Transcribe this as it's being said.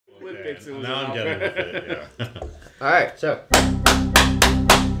thinks it was now I'm getting with it, yeah. All right, so.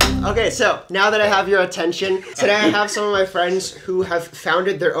 Okay, so now that I have your attention, today I have some of my friends who have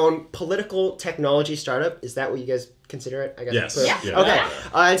founded their own political technology startup. Is that what you guys consider it? I guess. Yes. Yeah. Yeah. Okay,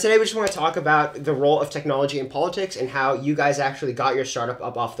 and today we just want to talk about the role of technology in politics and how you guys actually got your startup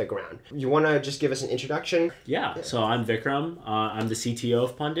up off the ground. You want to just give us an introduction? Yeah, so I'm Vikram. I'm the CTO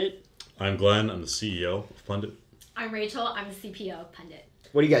of Pundit. I'm Glenn. I'm the CEO of Pundit. I'm Rachel. I'm the CPO of Pundit.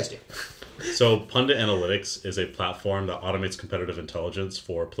 What do you guys do? So Pundit Analytics is a platform that automates competitive intelligence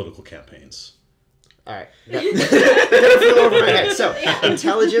for political campaigns. All right. That flew over my head. So,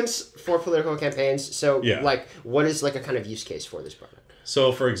 intelligence for political campaigns. So, like, what is like a kind of use case for this product?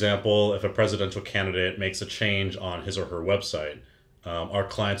 So, for example, if a presidential candidate makes a change on his or her website, our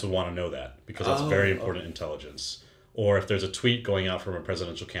clients would want to know that because that's very important intelligence. Or if there's a tweet going out from a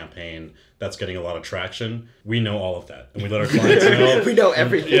presidential campaign that's getting a lot of traction, we know all of that. And we let our clients know. We know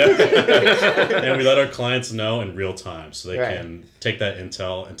everything. Yeah. And we let our clients know in real time so they can take that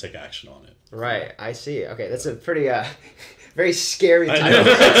intel and take action on it. Right. I see. Okay. That's a pretty, very scary title.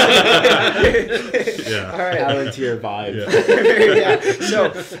 Yeah. All right. Palantir vibe. Yeah.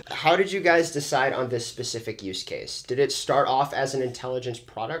 So, how did you guys decide on this specific use case? Did it start off as an intelligence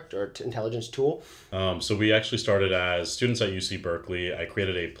product or intelligence tool? So we actually started as students at UC Berkeley. I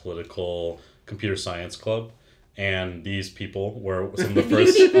created a political computer science club, and these people were some of the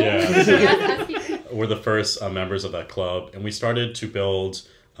first. Were the first members of that club, and we started to build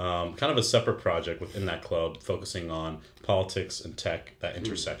kind of a separate project within that club, focusing on politics and tech, that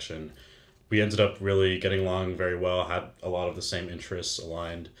intersection. We ended up really getting along very well, had a lot of the same interests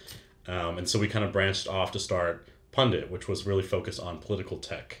aligned. And so we kind of branched off to start Pundit, which was really focused on political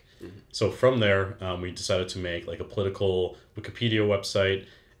tech. So from there, we decided to make like a political Wikipedia website,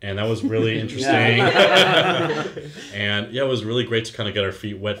 and that was really interesting. And yeah, it was really great to kind of get our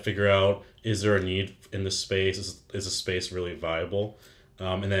feet wet, figure out, is there a need in this space? Is the space really viable?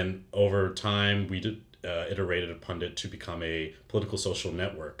 And then over time, we iterated Pundit to become a political social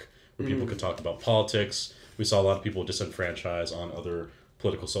network where people could talk about politics. We saw a lot of people disenfranchised on other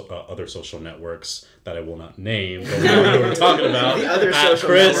other social networks that I will not name, but we know what we're talking about. The other social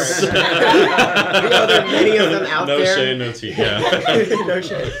Chris. networks. We know there are many of them out no there. No shade, no tea. Yeah. No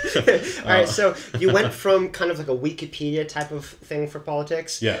shade. All right, so you went from kind of like a Wikipedia type of thing for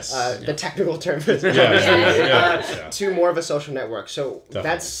politics. Yes. The technical term is to more of a social network. So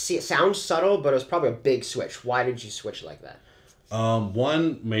that sounds subtle, but it was probably a big switch. Why did you switch like that?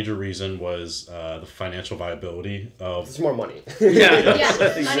 One major reason was the financial viability of... It's more money.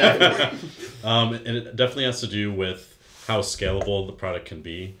 And it definitely has to do with how scalable the product can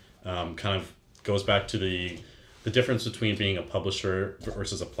be. Kind of goes back to the difference between being a publisher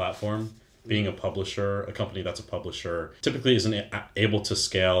versus a platform. Being a publisher, a company that's a publisher, typically isn't able to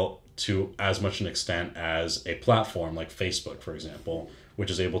scale to as much an extent as a platform like Facebook, for example, which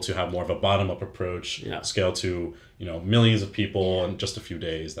is able to have more of a bottom-up approach, scale to millions of people in just a few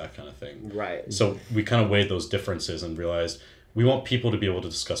days, that kind of thing. Right. So we kind of weighed those differences and realized we want people to be able to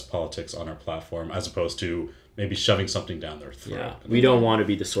discuss politics on our platform as opposed to maybe shoving something down their throat. Yeah. We don't want to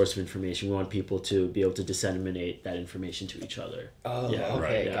be the source of information. We want people to be able to disseminate that information to each other. Oh,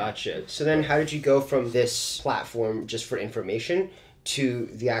 okay, gotcha. So then how did you go from this platform just for information to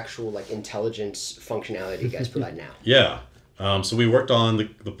the actual like intelligence functionality you guys provide now? Yeah. So we worked on the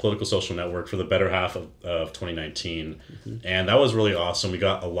political social network for the better half of 2019, and that was really awesome. We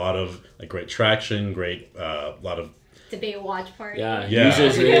got a lot of great traction, lot of debate watch party. Yeah,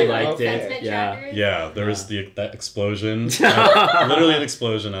 users really liked it. Yeah, there was that explosion, literally an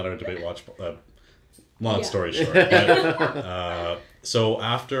explosion at our debate watch. Long story short. But, so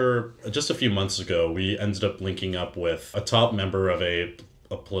after just a few months ago, we ended up linking up with a top member of a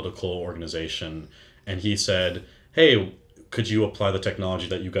political organization, and he said, "Hey, could you apply the technology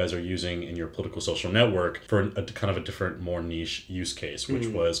that you guys are using in your political social network for a kind of a different, more niche use case, which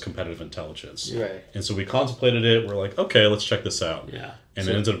was competitive intelligence?" Right. And so we contemplated it. We're like, okay, let's check this out. Yeah. And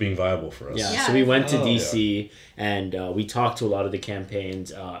it ended up being viable for us. Yeah. So we went to DC and we talked to a lot of the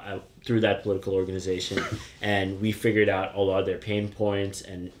campaigns through that political organization, and we figured out a lot of their pain points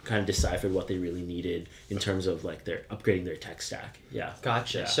and kind of deciphered what they really needed in terms of like their upgrading their tech stack. Yeah.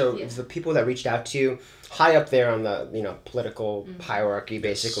 Gotcha. Yeah. So the people that reached out to you, high up there on the political hierarchy,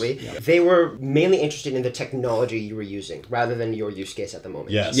 basically, they were mainly interested in the technology you were using rather than your use case at the moment.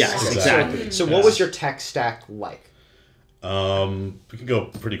 Yes. Exactly. So what was your tech stack like? We could go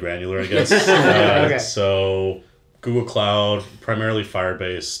pretty granular, I guess. So Google Cloud, primarily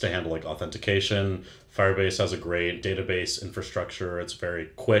Firebase to handle like authentication, Firebase has a great database infrastructure. It's very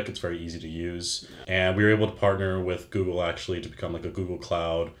quick. It's very easy to use. And we were able to partner with Google actually to become like a Google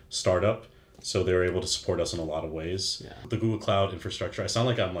Cloud startup. So they were able to support us in a lot of ways. Yeah. The Google Cloud infrastructure, I sound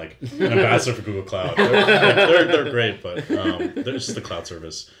like I'm like an ambassador for Google Cloud. They're great, but they're just the cloud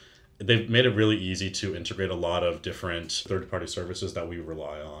service. They've made it really easy to integrate a lot of different third-party services that we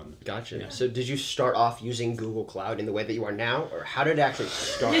rely on. Gotcha. Yeah. So did you start off using Google Cloud in the way that you are now, or how did it actually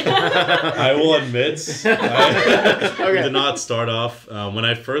start? I will admit, I did not start off. When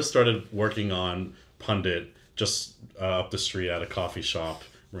I first started working on Pundit, just up the street at a coffee shop,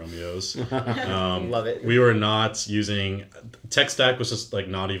 Romeo's. Love it. We were not using tech stack was just like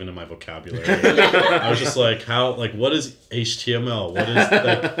not even in my vocabulary. I was just like, what is HTML? What is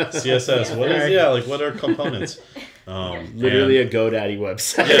like CSS? What is what are components? Literally a GoDaddy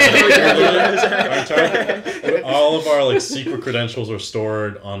website. All of our like secret credentials are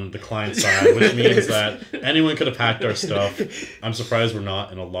stored on the client side, which means that anyone could have hacked our stuff. I'm surprised we're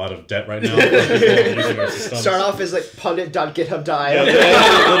not in a lot of debt right now. Using our systems. Start off as like pundit.github.io.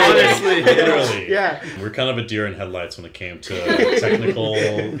 Literally. Yeah. We're kind of a deer in headlights when it came to technical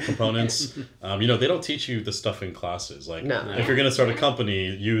components. They don't teach you this stuff in classes. Like, if you're going to start a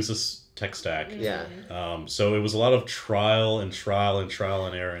company, use this tech stack. Yeah. So it was a lot of trial and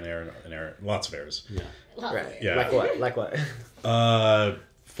error. Lots of errors. Yeah. Right. Yeah. Like what?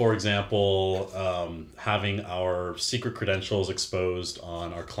 For example, having our secret credentials exposed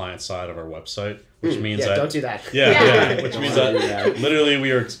on our client side of our website, which means that... don't do that. Which means that literally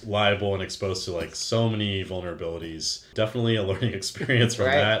we are liable and exposed to like so many vulnerabilities. Definitely a learning experience from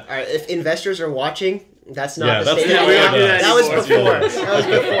that. All right. If investors are watching, that's not the that's statement. That was before.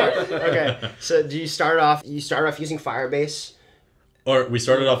 before. Okay. So do you start off using Firebase? Or we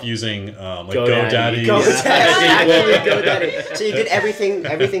started off using like GoDaddy. GoDaddy. So you did everything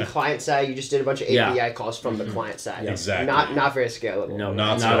client side. You just did a bunch of API calls from the client side. Exactly. Not very scalable. No,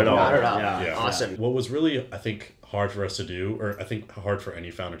 not at all. Not at all. Yeah. Awesome. What was really, I think, hard for us to do, or I think hard for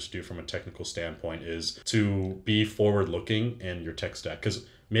any founder to do from a technical standpoint, is to be forward-looking in your tech stack. Because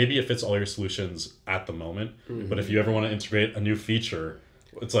maybe it fits all your solutions at the moment, but if you ever want to integrate a new feature,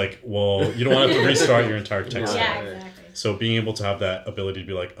 it's like, well, you don't want to have to restart your entire tech stack. Yeah, exactly. So being able to have that ability to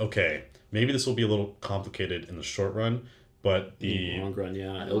be like, okay, maybe this will be a little complicated in the short run, but In the long run,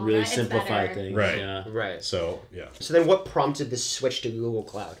 it'll long really run, it's simplify better. things. Right. Yeah. Right. So, yeah. So then what prompted this switch to Google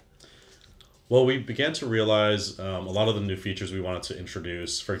Cloud? Well, we began to realize a lot of the new features we wanted to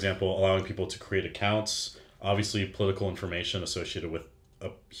introduce, for example, allowing people to create accounts. Obviously, political information associated with a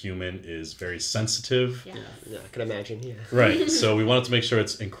human is very sensitive. Yeah. Yeah, I can imagine. Yeah. Right. So we wanted to make sure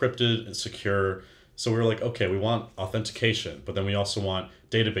it's encrypted and secure. So we were like, okay, we want authentication, but then we also want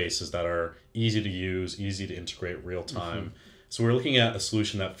databases that are easy to use, easy to integrate real time. So we were looking at a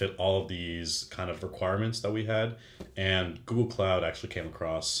solution that fit all of these kind of requirements that we had, and Google Cloud actually came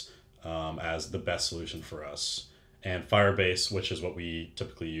across as the best solution for us. And Firebase, which is what we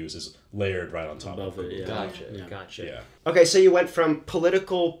typically use, is layered right on top Above of it, Google yeah. Cloud. Gotcha. Yeah. Okay, so you went from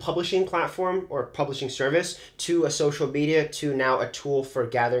political publishing platform or publishing service to a social media to now a tool for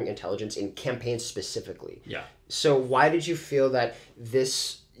gathering intelligence in campaigns specifically. Yeah. So why did you feel that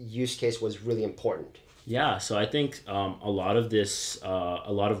this use case was really important? Yeah, so I think a lot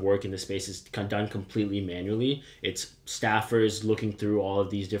of work in this space is done completely manually. It's staffers looking through all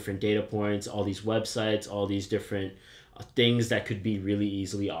of these different data points, all these websites, all these different things that could be really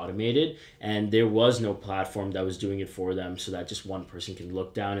easily automated. And there was no platform that was doing it for them so that just one person can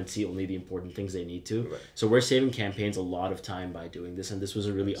look down and see only the important things they need to. Right. So we're saving campaigns a lot of time by doing this. And this was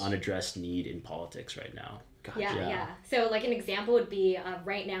a really unaddressed need in politics right now. Gotcha. Yeah. So like an example would be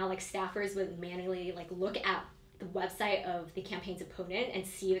right now, like staffers would manually like look at the website of the campaign's opponent and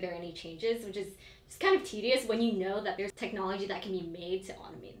see if there are any changes, which is just kind of tedious when you know that there's technology that can be made to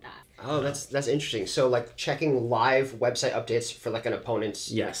automate that. Oh, that's interesting. So like checking live website updates for like an opponent's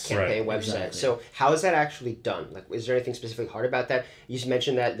campaign website. Exactly. So how is that actually done? Like, is there anything specifically hard about that? You just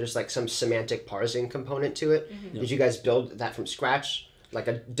mentioned that there's like some semantic parsing component to it. Did you guys build that from scratch? Like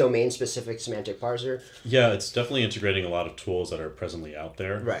a domain-specific semantic parser? Yeah, it's definitely integrating a lot of tools that are presently out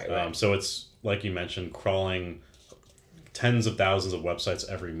there. Right. So it's, like you mentioned, crawling tens of thousands of websites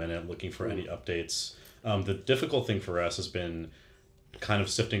every minute, looking for any updates. The difficult thing for us has been kind of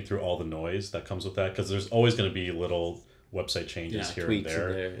sifting through all the noise that comes with that, because there's always going to be little website changes here and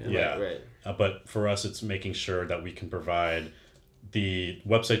there. Right. But for us, it's making sure that we can provide the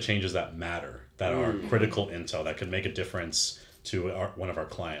website changes that matter, that are critical intel, that could make a difference to one of our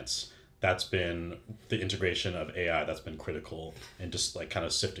clients. that's been the integration of AI that's been critical and just like kind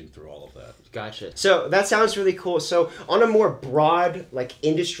of sifting through all of that. Gotcha. So that sounds really cool. So on a more broad, like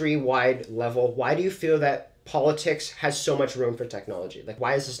industry-wide level, why do you feel that politics has so much room for technology? Like,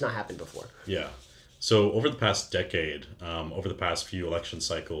 why has this not happened before? Yeah. So over the past decade, over the past few election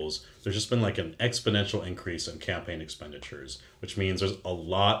cycles, there's just been like an exponential increase in campaign expenditures, which means there's a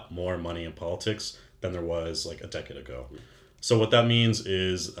lot more money in politics than there was like a decade ago. So what that means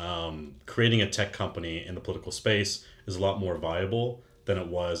is creating a tech company in the political space is a lot more viable than it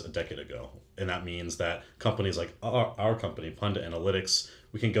was a decade ago. And that means that companies like our company, Pundit Analytics,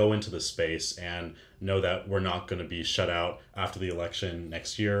 we can go into the space and know that we're not going to be shut out after the election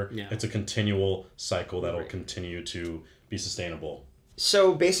next year. Yeah. It's a continual cycle that will continue to be sustainable.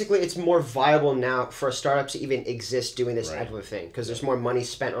 So basically, it's more viable now for a startup to even exist doing this Right. type of thing because there's more money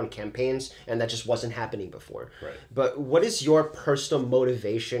spent on campaigns, and that just wasn't happening before. Right. But what is your personal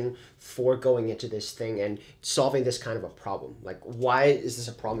motivation for going into this thing and solving this kind of a problem? Like, why is this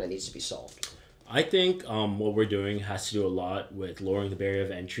a problem that needs to be solved? I think what we're doing has to do a lot with lowering the barrier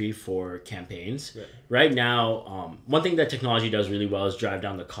of entry for campaigns. Yeah. Right now, one thing that technology does really well is drive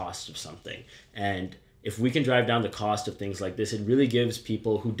down the cost of something. And if we can drive down the cost of things like this, it really gives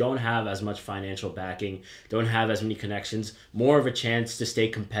people who don't have as much financial backing, don't have as many connections, more of a chance to stay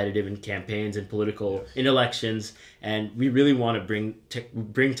competitive in campaigns and in elections. And we really want to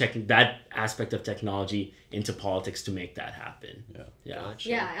bring that aspect of technology into politics to make that happen. Yeah. Gotcha.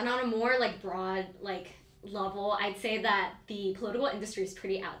 Yeah, and on a more like broad level, I'd say that the political industry is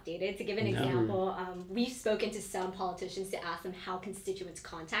pretty outdated. To give an example, we've spoken to some politicians to ask them how constituents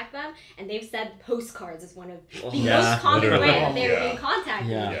contact them, and they've said postcards is one of the most common way that they're being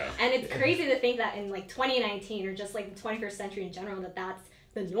contacted. Yeah. And it's crazy to think that in like 2019 or just like the 21st century in general, that's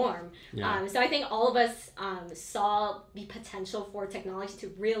the norm. So I think all of us saw the potential for technology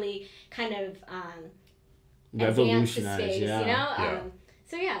to really kind of advance the space, you know?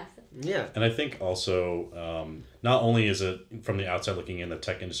 So yeah. Yeah. And I think also, not only is it from the outside looking in the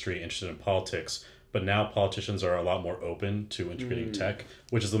tech industry interested in politics, but now politicians are a lot more open to integrating tech,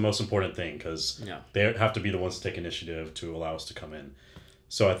 which is the most important thing because they have to be the ones to take initiative to allow us to come in.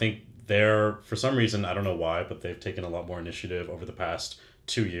 So I think for some reason, I don't know why, but they've taken a lot more initiative over the past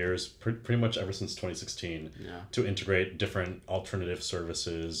 2 years, pretty much ever since 2016, to integrate different alternative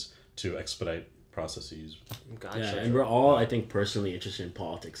services to expedite processes. Gotcha. Yeah, and we're all, I think, personally interested in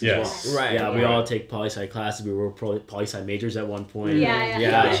politics as Yes. well. Right. Yeah, we all take poli-sci classes. We were poli-sci majors at one point.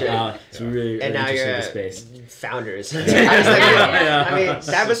 Yeah. So we really And now interested you're in the space. founders. I mean,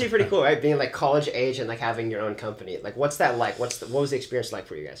 that must be pretty cool, right? Being like college age and like having your own company. Like, what's that like? What was the experience like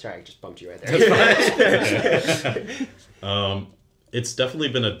for you guys? Sorry, I just bumped you right there. It's definitely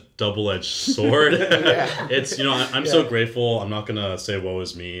been a double-edged sword. It's, I'm so grateful. I'm not gonna say woe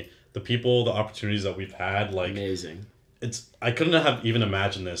is me. The people, the opportunities that we've had, like Amazing. I couldn't have even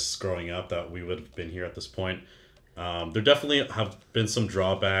imagined this growing up that we would have been here at this point. There definitely have been some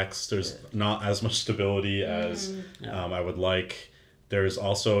drawbacks. There's not as much stability as I would like. There's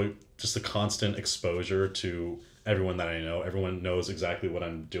also just the constant exposure to everyone that I know. Everyone knows exactly what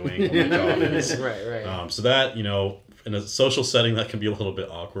I'm doing, what my job is. Right. So that, in a social setting, that can be a little bit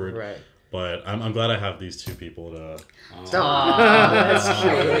awkward. Right. But I'm glad I have these two people to... That's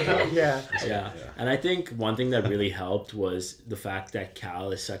cute. Yeah. And I think one thing that really helped was the fact that Cal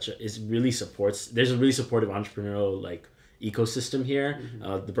there's a really supportive entrepreneurial ecosystem here.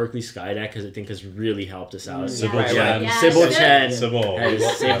 The Berkeley Skydeck has really helped us out. Sybil Chen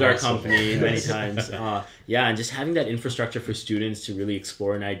has saved our company many times. And just having that infrastructure for students to really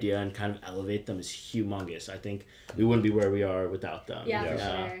explore an idea and kind of elevate them is humongous. I think we wouldn't be where we are without them. For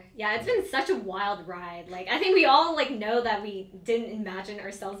sure. Yeah, it's been such a wild ride. I think we all know that we didn't imagine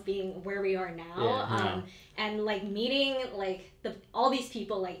ourselves being where we are now. And meeting all these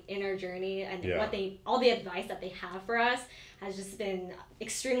people in our journey and all the advice that they have for us has just been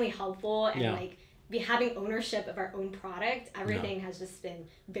extremely helpful, and having ownership of our own product, everything has just been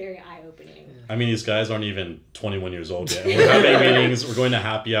very eye-opening. I mean, these guys aren't even 21 years old yet. We're having meetings, we're going to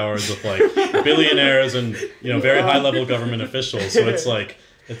happy hours with billionaires and very high-level government officials. So it's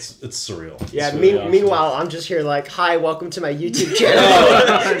it's surreal. Yeah. It's really Meanwhile, I'm just here hi, welcome to my YouTube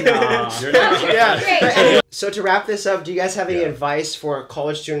channel. You're not. So to wrap this up, do you guys have any advice for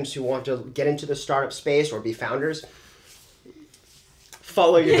college students who want to get into the startup space or be founders?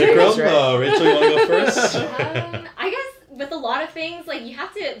 Follow your dreams, right? Rachel, you want to go first? I guess with a lot of things, you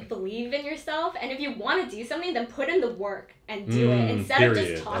have to believe in yourself, and if you want to do something, then put in the work and do it instead of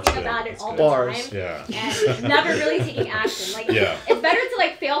just talking about it all the time and never really taking action. It's better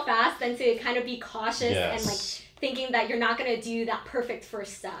to fail fast than to kind of be cautious and thinking that you're not going to do that perfect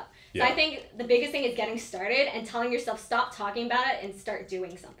first step. So I think the biggest thing is getting started and telling yourself stop talking about it and start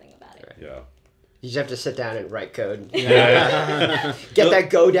doing something about it. Yeah. You just have to sit down and write code. Yeah. Get that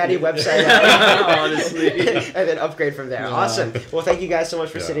GoDaddy website out. Honestly. And then upgrade from there. Awesome. Well, thank you guys so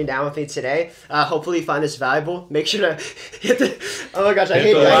much for sitting down with me today. Hopefully you find this valuable. Make sure to hit the... Oh my gosh, I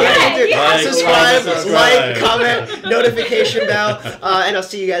hate it. Subscribe, like, comment, notification bell. And I'll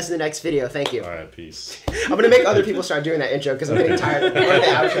see you guys in the next video. Thank you. All right, peace. I'm going to make other people start doing that intro because I'm getting tired of the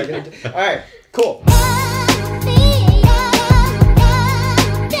outro. All right, cool.